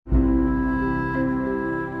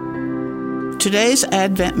Today's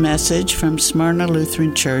Advent message from Smyrna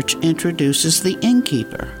Lutheran Church introduces the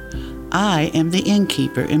innkeeper. I am the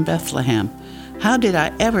innkeeper in Bethlehem. How did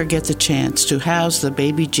I ever get the chance to house the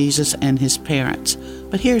baby Jesus and his parents?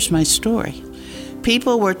 But here's my story.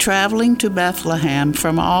 People were traveling to Bethlehem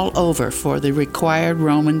from all over for the required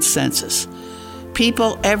Roman census.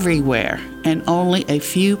 People everywhere, and only a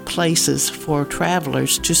few places for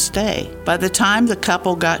travelers to stay. By the time the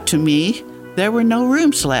couple got to me, there were no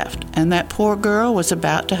rooms left, and that poor girl was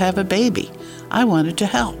about to have a baby. I wanted to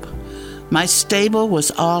help. My stable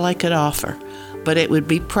was all I could offer, but it would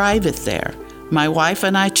be private there. My wife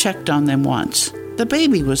and I checked on them once. The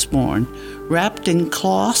baby was born, wrapped in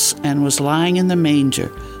cloths, and was lying in the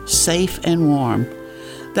manger, safe and warm.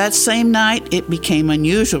 That same night, it became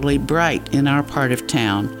unusually bright in our part of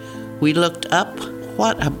town. We looked up.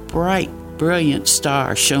 What a bright, brilliant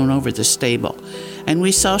star shone over the stable. And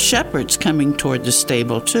we saw shepherds coming toward the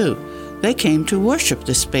stable, too. They came to worship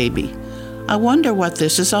this baby. I wonder what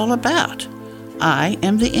this is all about. I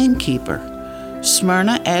am the innkeeper.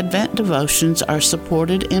 Smyrna Advent devotions are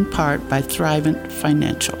supported in part by Thrivent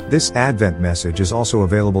Financial. This Advent message is also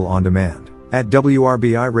available on demand at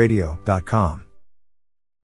wrbiradio.com.